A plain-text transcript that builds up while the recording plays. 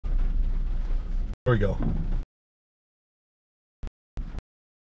There we go.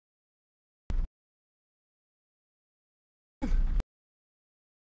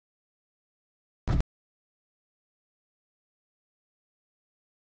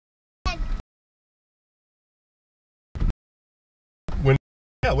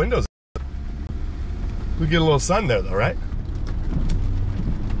 Yeah, windows. We get a little sun there though, right?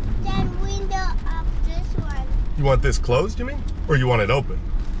 Then window up this one. You want this closed, you mean? Or you want it open?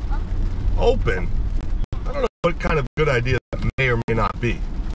 Open? I don't know what kind of good idea that may or may not be.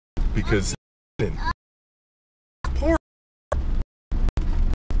 Because it's pouring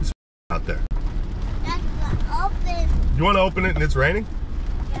out there. That's open. You want to open it and it's raining?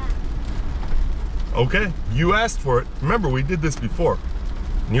 Yeah. Okay, you asked for it. Remember, we did this before.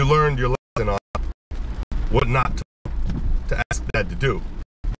 And you learned your lesson on what not to ask Dad to do.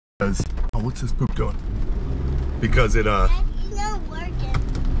 Because, oh, what's this poop doing? Because it, It's not working.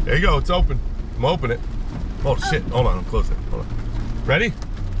 there you go, it's open. I'm open it. Oh, shit, hold on, I'm closing it. Hold on. Ready?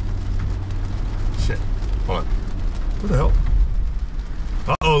 Shit, hold on. What the hell?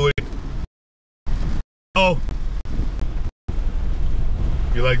 Uh-oh, Lee. Oh.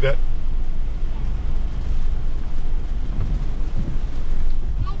 You like that?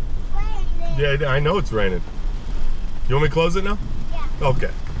 Yeah, I know it's raining. You want me to close it now? Yeah. Okay.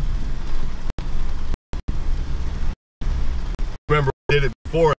 Remember, we did it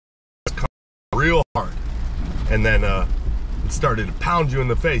before. It was real hard. And then it started to pound you in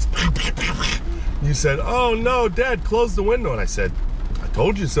the face. You said, oh no, Dad, close the window. And I said, I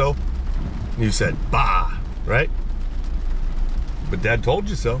told you so. And you said, bah, right? But Dad told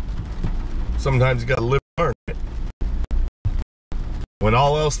you so. Sometimes you gotta live and learn. When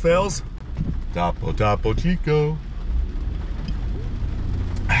all else fails, Topo Topo Chico.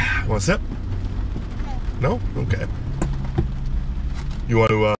 Want a sip? No? Okay. You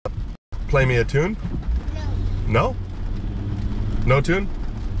want to play me a tune? No. No? No tune?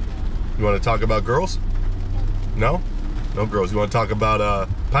 You want to talk about girls? No? No girls. You want to talk about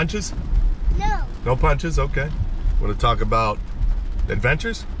punches? No. No punches? Okay. Want to talk about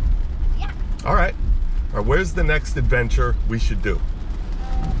adventures? Yeah. All right. All right, where's the next adventure we should do?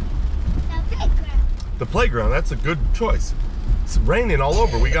 The playground. The playground, that's a good choice. It's raining all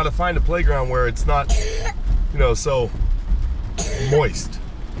over. We got to find a playground where it's not, you know, so moist.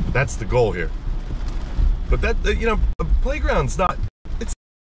 That's the goal here. But that, you know, a playground's not, it's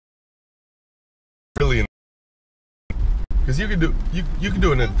really, because you can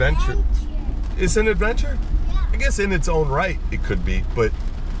do an adventure. It's an adventure? Yeah. I guess in its own right it could be, but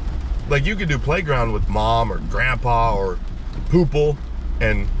like you could do playground with Mom or Grandpa or Poople,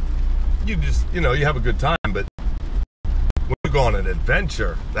 and you just, you know, you have a good time. But when you go on an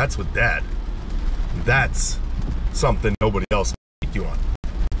adventure, that's with Dad. That's something nobody else can take you on,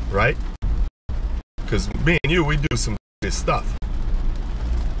 right? Because me and you, we do some serious stuff.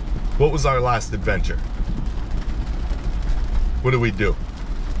 What was our last adventure? What did we do?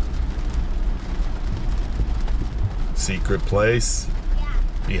 Secret place. Yeah.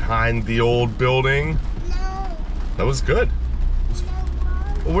 Behind the old building. No. That was good. No.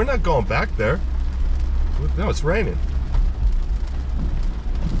 Well, we're not going back there. No, it's raining.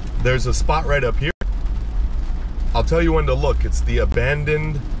 There's a spot right up here. I'll tell you when to look. It's the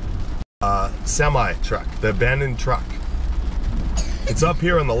abandoned semi truck. The abandoned truck. It's up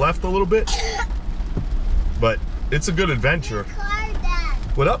here on the left a little bit. But it's a good adventure. Car, Dad.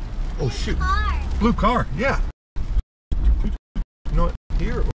 What up? Oh, shoot. Car. Blue car. Yeah. You know what?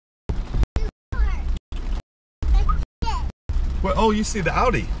 Here. Car. That's it. Well, oh, you see the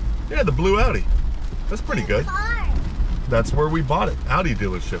Audi. Yeah, the blue Audi. That's pretty good. Car. That's where we bought it. Audi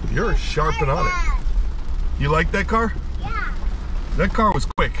dealership. You're sharping on it. Dad. You like that car? Yeah. That car was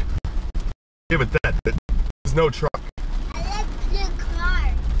quick. Give it that. There's no truck. I like blue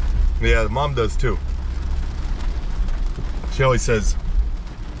car. Yeah, Mom does too. She always says,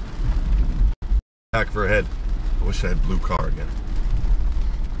 back of her head, I wish I had blue car again.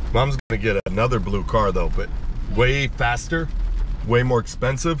 Mom's gonna get another blue car though, but way faster, way more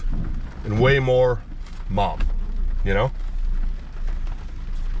expensive, and way more Mom, you know?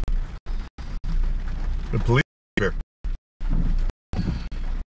 The police are here.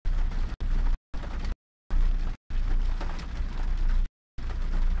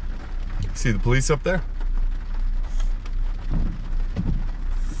 See the police up there?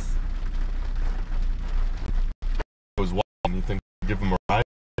 Was wild. You think give them a ride?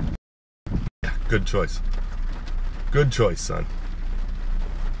 Yeah, good choice. Good choice, son.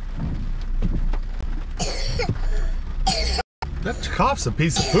 That cough's a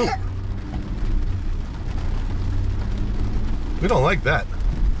piece of poop. We don't like that.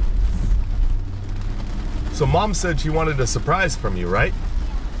 So Mom said she wanted a surprise from you, right?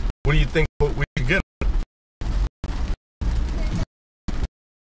 What do you think we should get?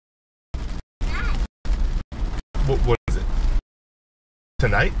 What is it?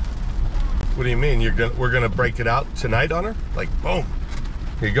 Tonight? What do you mean? We're gonna break it out tonight on her? Like, boom.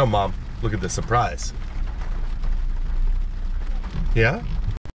 Here you go, Mom. Look at the surprise. Yeah?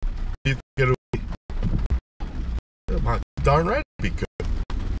 You think it'll be? Darn right it'll be good.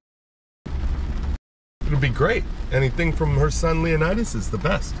 It'll be great. Anything from her son Leonidas is the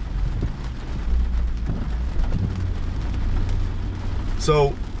best.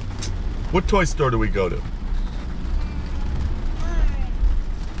 So, what toy store do we go to?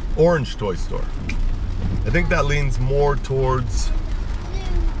 Orange toy store. I think that leans more towards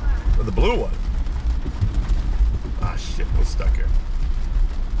the blue one. Ah, shit, we're stuck here.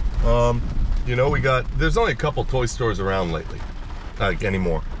 You know, there's only a couple toy stores around lately, like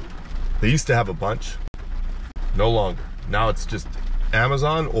anymore. They used to have a bunch, no longer. Now it's just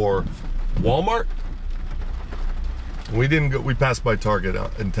Amazon or Walmart. We passed by Target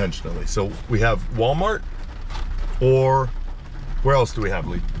intentionally. So we have Walmart, or where else do we have,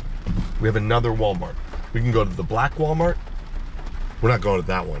 Lee? We have another Walmart. We can go to the black Walmart. We're not going to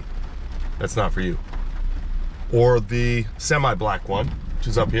that one. That's not for you. Or the semi-black one, which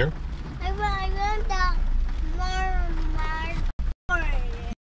is up here. I want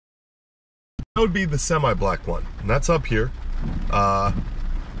That would be the semi-black one, and that's up here on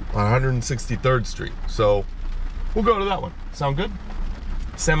 163rd Street. So we'll go to that one. Sound good?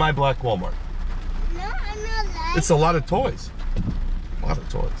 Semi-black Walmart. No, I'm not like It's a lot of toys. A lot of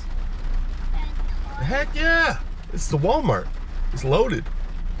toys. Heck yeah! It's the Walmart. It's loaded.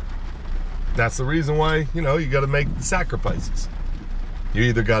 That's the reason why, you know, you got to make the sacrifices. You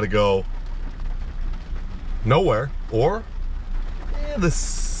either got to go nowhere, or the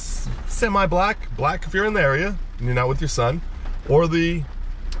semi-black, black if you're in the area and you're not with your son, or the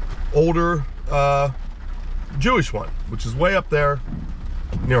older Jewish one, which is way up there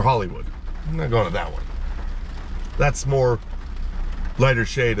near Hollywood. I'm not going to that one. That's more lighter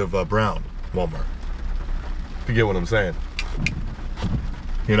shade of brown Walmart. If you get what I'm saying.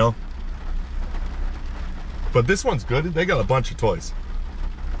 You know? But this one's good. They got a bunch of toys.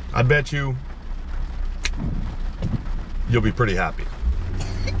 I bet you'll be pretty happy.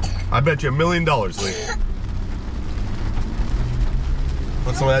 I bet you $1 million, Lee.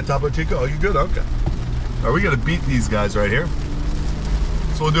 Want some of that Topo Chico? Oh, you good? Okay. All right, we got to beat these guys right here.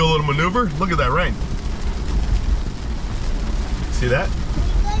 So we'll do a little maneuver. Look at that rain. See that?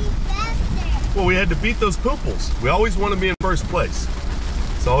 you're going faster. Well, we had to beat those pooples. We always want to be in first place.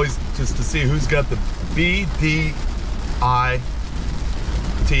 It's always just to see who's got the BDITR.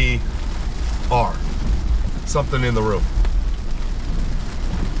 Something in the room.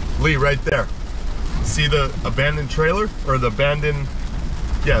 Lee, right there. See the abandoned trailer? Or the abandoned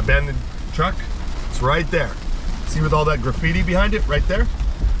truck? It's right there. See with all that graffiti behind it? Right there?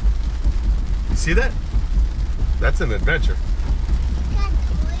 You see that? That's an adventure. Got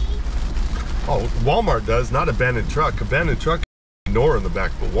toys. Oh, Walmart does, not abandoned truck. Abandoned truck, nor in the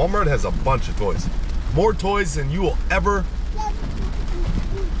back, but Walmart has a bunch of toys. More toys than you will ever.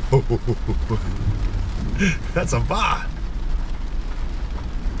 That's a vibe.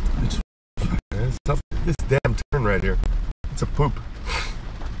 It's tough. This damn turn right here. It's a poop.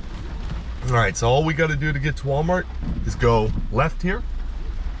 All right, so all we got to do to get to Walmart is go left here,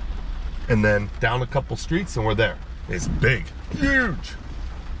 and then down a couple streets, and we're there. It's big, huge.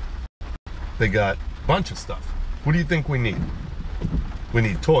 They got a bunch of stuff. What do you think we need? We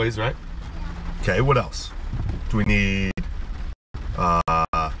need toys, right? Okay, what else? Do we need,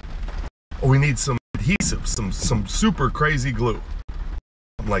 we need some adhesive, some super crazy glue.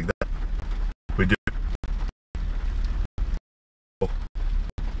 Something like that. We do.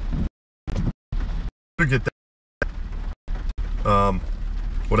 Get that.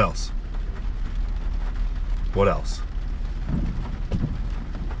 What else? What else?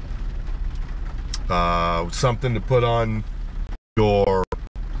 Something to put on your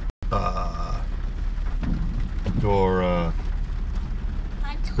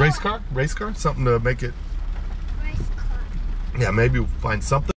race car? Race car? Something to make it. Race car. Yeah, maybe we'll find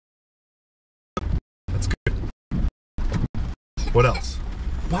something. That's good. What else?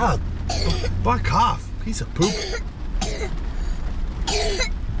 Wow, fuck off. Piece of poop.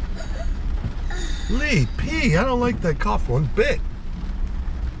 Lee, pee. I don't like that cough one bit.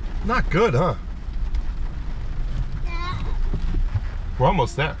 Not good, huh? Dad, We're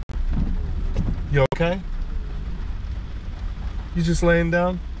almost there. You okay? You just laying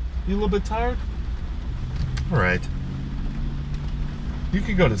down? You a little bit tired? All right. You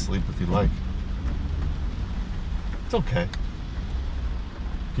can go to sleep if you like. It's okay.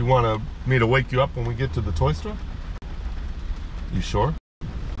 Do you want me to wake you up when we get to the toy store? You sure?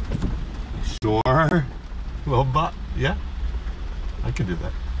 You sure? Little butt? Yeah? I can do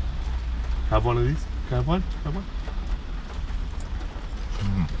that. Have one of these? Can I have one? Have one?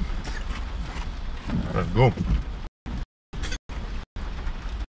 Let's go.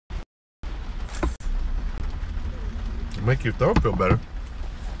 Make your throat feel better.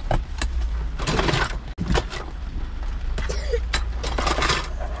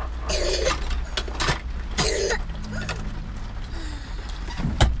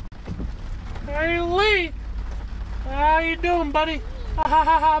 Hey Lee, how you doing, buddy? Ha ha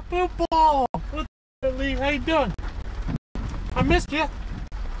ha ha, poop ball. What's up, Lee? How you doing? I missed you.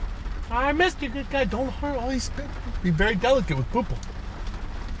 I missed you, good guy. Don't hurt all these spit. Be very delicate with Poople.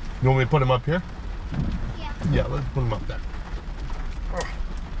 You want me to put him up here? Yeah. Yeah, let's put him up there.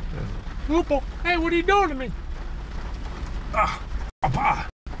 Poople, hey, what are you doing to me? Papa.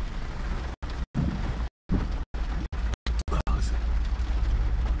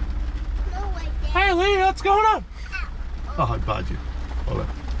 No way, Dad. Hey Lee, what's going on? Oh, I bought you. Hold on.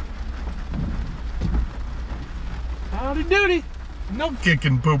 Howdy doody. No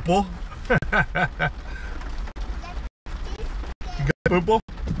kicking, Poople. You got Poople?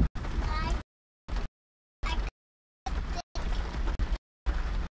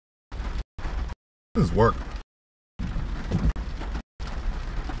 This is work.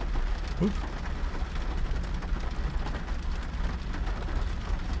 Oop.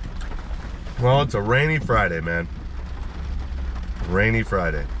 Well, it's a rainy Friday, man. Rainy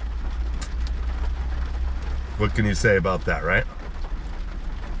Friday. What can you say about that, right?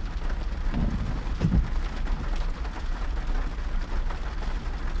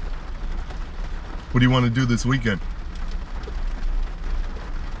 What do you want to do this weekend?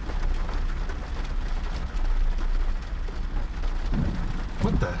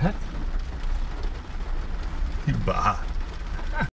 What the heck? Bah.